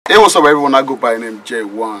Hey, what's up everyone? I go by the name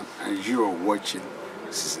Jaywon and you are watching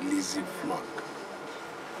SisilizzyVlog.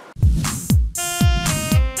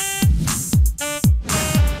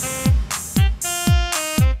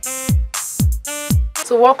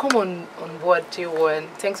 So welcome on board, Jaywon.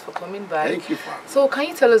 Thanks for coming by. Thank you for So can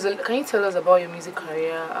you tell us about your music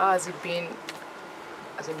career? How has it been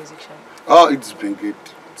as a musician? Oh, it's been good.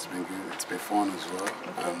 It's been good. It's been fun as well.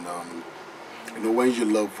 Okay. And you know, when you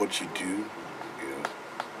love what you do, you know,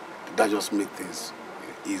 that just makes things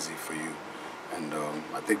easy for you. And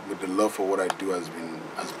I think with the love for what I do has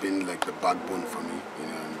been like the backbone for me. You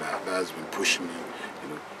know, and that has been pushing me. You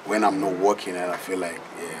know, when I'm not working and I feel like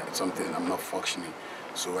it's something I'm not functioning.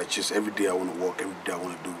 So I just every day I want to work. Every day I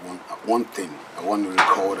want to do one thing. I want to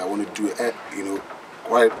record. I want to do you know,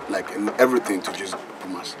 quite like everything to just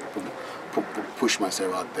push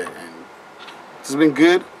myself out there. And it's been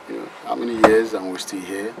good. You know, how many years and we're still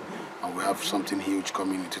here, and we have something huge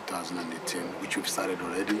coming in 2018, which we've started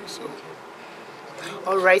already. So.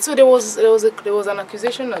 All right. So there was an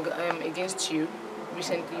accusation against you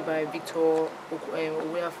recently by Victor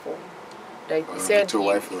Owaifo. Like he said,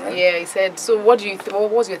 Owaifo, right? Yeah, he said. So what do you? What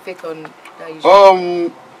was your take on that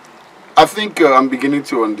issue? I think I'm beginning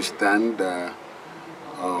to understand.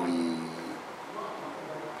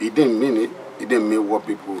 He didn't mean it. He didn't mean what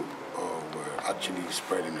people were actually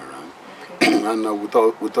spreading around. Okay. And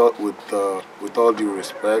with all due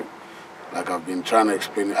respect, like I've been trying to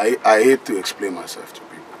explain, I hate to explain myself to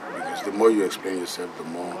people because the more you explain yourself, the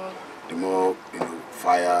more you know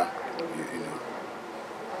fire.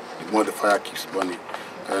 The more the fire keeps burning.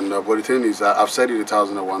 And but the thing is, I've said it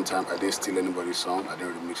 1,001 times. I didn't steal anybody's song. I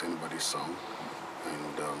didn't remix anybody's song.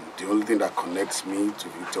 And the only thing that connects me to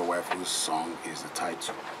Victor Owaifo's song is the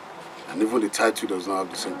title. And even the title does not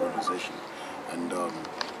have the same pronunciation. And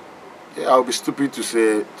yeah, I would be stupid to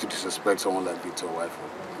disrespect someone like Victor Owaifo.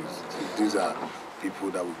 These are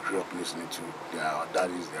people that we grew up listening to. They are our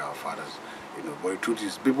daddies, they are our fathers. You know, but the truth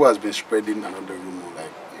is, people has been spreading another rumor.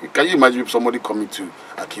 Like, can you imagine if somebody coming to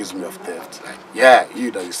accuse me of theft? Like, yeah,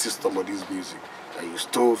 you that you steal somebody's music, that you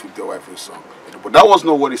stole Victor Owaifo's song. You know, but that was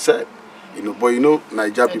not what he said. You know, but you know,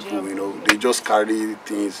 Niger people, you know, they just carry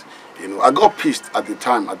things. You know, I got pissed at the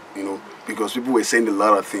time, you know, because people were saying a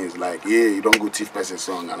lot of things like, yeah, you don't go thief person's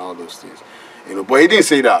song and all those things. You know, but he didn't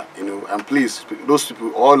say that, you know, and please, those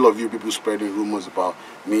people, all of you people spreading rumors about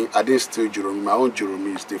me, I didn't steal Jerome. My own Jerome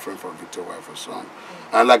is different from Victor Owaifo's song.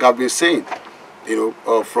 And like I've been saying, you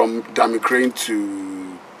know, from Dami Crane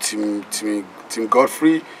to Tim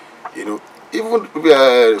Godfrey, you know,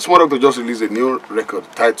 even Small Doctor just released a new record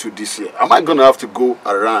titled This Year. Am I going to have to go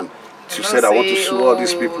around to say that I want to sue all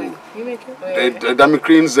these people? Dami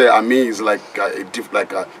Crane's Ami is like a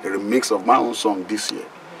remix of my own song This Year.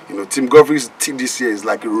 You know, Tim Godfrey's This Year is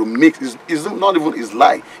like a remix. It's not even his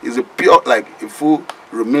lie. It's a pure, like a full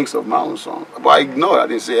remix of my own song. But I ignored. I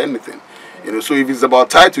didn't say anything. You know, so if it's about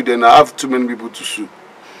title, then I have too many people to sue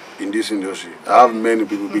in this industry. I have many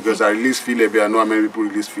people because I released Filebe. I know how many people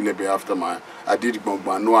released Filebe after I did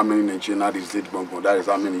Gbongbo. I know how many Nigerian artists did Gbongbo. That is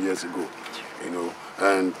how many years ago. You know,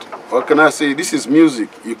 and what can I say? This is music.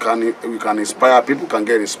 You can inspire. People can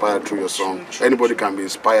get inspired through your song. Anybody can be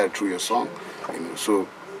inspired through your song. You know, so.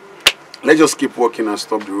 Let's just keep working and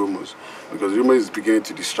stop the rumors, because rumors is beginning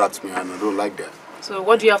to distract me and I don't like that. So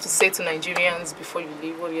what do you have to say to Nigerians before you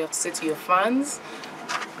leave? What do you have to say to your fans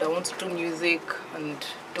that want to do music and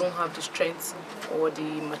don't have the strength or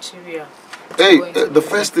the material? Hey, the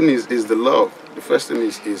first thing is the love. The first thing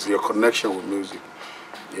is your connection with music.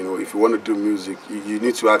 You know, if you want to do music, you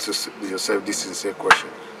need to ask yourself this sincere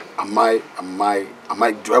question. Do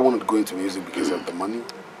I want to go into music because of the money?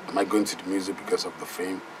 Am I going to the music because of the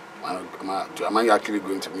fame? Am I actually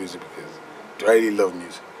going to music because do I really love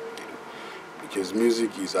music? You know, because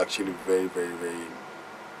music is actually very, very, very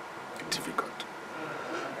difficult.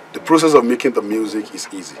 The process of making the music is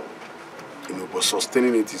easy, you know, but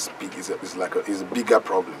sustaining it is big. Is a bigger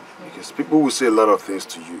problem, because people will say a lot of things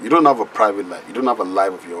to you. You don't have a private life. You don't have a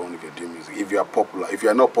life of your own if you're doing music. If you are popular, if you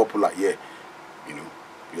are not popular, yeah, you know,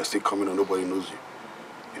 you are still coming and nobody knows you.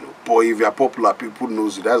 You know, but if you are popular, people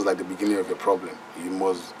knows you. That's like the beginning of your problem. You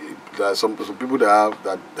must. There are some people that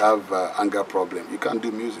have anger problem. You can't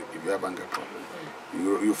do music if you have anger problem.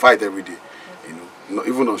 You fight every day. You know, not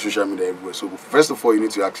even on social media everywhere. So first of all, you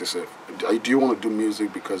need to ask yourself: do you want to do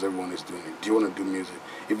music because everyone is doing it? Do you want to do music?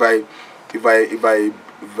 If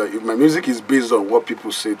my music is based on what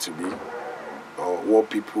people say to me, or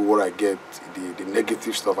what I get, the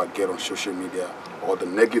negative stuff I get on social media, or the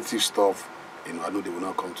negative stuff. You know, I know they will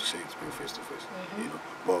not come to say it to me face to face. You know,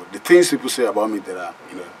 but the things people say about me that are,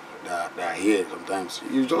 you know, that are here sometimes,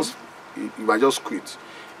 you might just quit.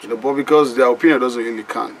 You know, but because their opinion doesn't really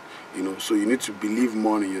count, you know, so you need to believe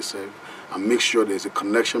more in yourself and make sure there's a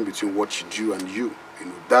connection between what you do and you. You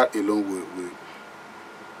know, that alone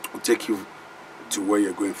will take you to where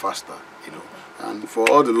you're going faster, you know. And for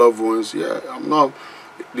all the loved ones, yeah, I'm not.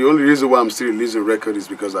 The only reason why I'm still releasing record is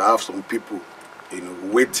because I have some people, you know,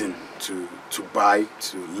 waiting to buy,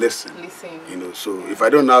 to listen. You know, so if I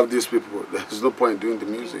don't have these people, there's no point doing the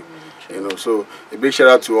music. You know, so a big shout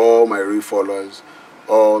out to all my real followers,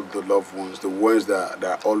 all the loved ones, the ones that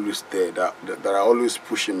are always there, that are always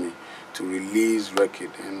pushing me to release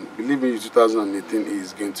record. And believe me, 2018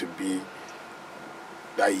 is going to be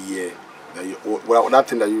that year that you, well, that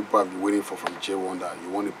thing that you probably waiting for from Jaywon, that you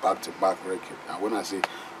want a back-to-back record. And when I say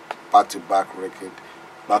back-to-back record,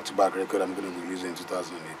 I'm going to release it in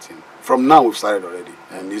 2018. From now, we've started already,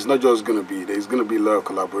 and it's not just going to be. There's going to be a lot of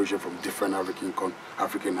collaboration from different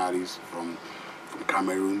African artists, from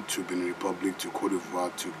Cameroon to Benin Republic to Cote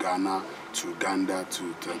d'Ivoire to Ghana to Uganda to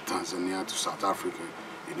Tanzania to South Africa,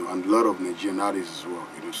 you know, and a lot of Nigerian artists as well.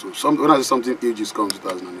 You know, so when I say something huge is coming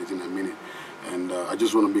 2018, I mean it. And I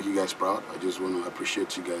just want to make you guys proud. I just want to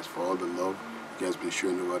appreciate you guys for all the love you guys been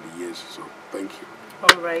showing over the years. So thank you.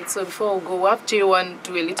 All right. So before we go, we'll have Jaywon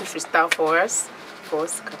do a little freestyle for us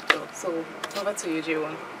to capture. So over to you,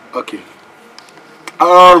 Jaywon. Okay.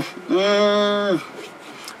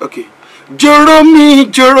 Okay. Jeremy.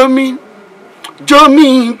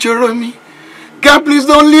 God, please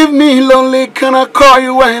don't leave me lonely. Can I call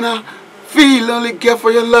you when I feel lonely? Care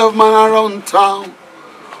for your love, man, around town.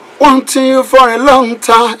 Wanting you for a long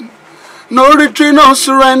time. No retreat, no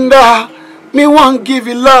surrender. Me won't give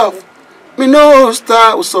you love. Me no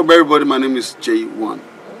star. What's up, everybody? My name is Jaywon,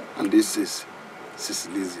 and this is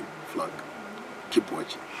SisilizzyVlog. Keep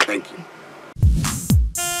watching. Thank you.